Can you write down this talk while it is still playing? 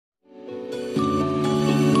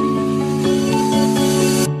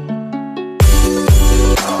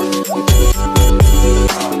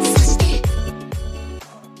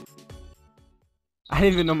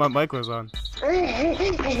didn't even know my mic was on.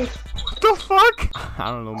 What the fuck? I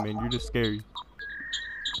don't know, man. You're just scary.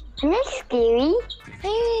 I'm not scary.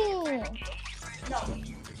 Hey.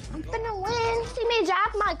 I'm gonna win. See me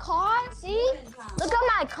drive my car? See? Look at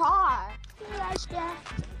my car.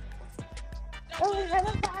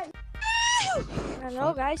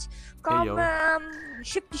 Hallo guys, kom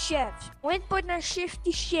Shifty Chefs. Windpoint naar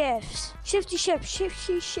Shifty Chefs. Shifty Chefs,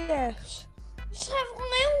 Shifty Chefs. Schrijf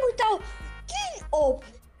gewoon heel goed al 10 op.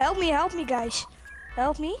 Help me guys.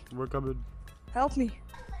 Help me. We're coming. Help me.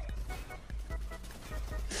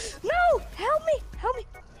 No, help me.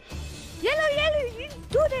 Yellow, you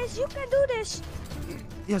do this, you can do this.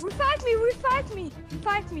 Yes. Revive me.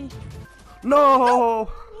 No!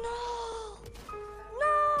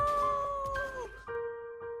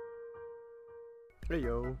 Hey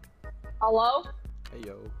yo. Hello? Hey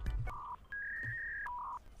yo.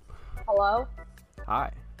 Hello?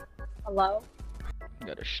 Hi. Hello? I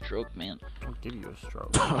got a stroke, man. I'll give you a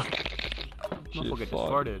stroke. Motherfucker just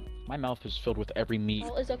farted. My mouth is filled with every meat.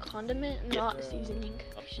 Salt is a condiment, not seasoning.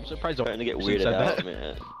 I'm surprised I'm trying to get weirded out,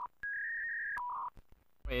 man.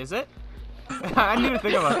 Wait, is it? I didn't even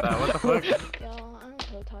think about that. What the fuck? Yo, I'm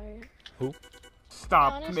so tired. Who?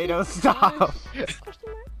 Stop, Honestly, Mateos, stop. Question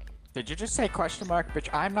mark? Did you just say question mark? Bitch,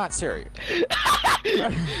 I'm not serious. Okay,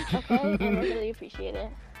 I really appreciate it.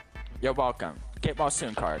 You're welcome. Get well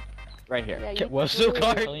soon card. Right here. Yeah, Get what's so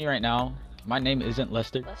I'm telling you right now, my name isn't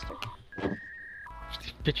Lester. Lester.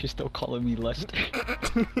 This bitch is still calling me Lester.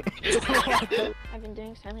 I've been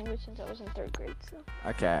doing sign language since I was in 3rd grade, so.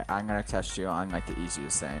 Okay, I'm gonna test you on like the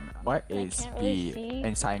easiest thing. What is can't really B see.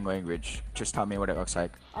 in sign language? Just tell me what it looks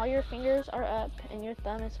like. All your fingers are up and your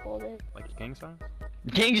thumb is folded. Like gang sign?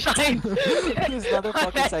 Gang sign! This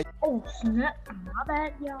motherfucker's like, Oh, snap. My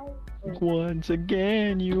bad, y'all. Once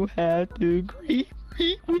again, you had to agree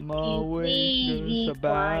with my way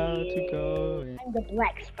about to go. I'm the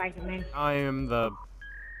black Spider-Man. I am the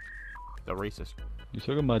racist. You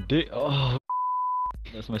talking my dick? Oh,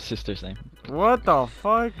 that's my sister's name. What the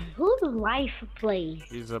fuck? Who's LifePlays?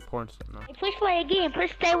 He's a porn star. No. Hey, push play again.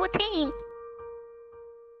 Push stay with team.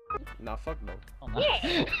 Nah, fuck no. Oh, no.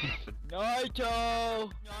 Yeah. Naruto!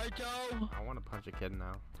 I want to punch a kid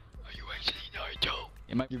now. Are you actually Naruto?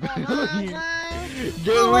 Am I?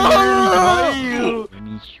 Get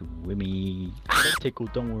Swimmy. Tickle,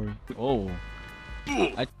 don't worry. Oh.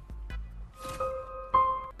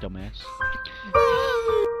 Dumbass.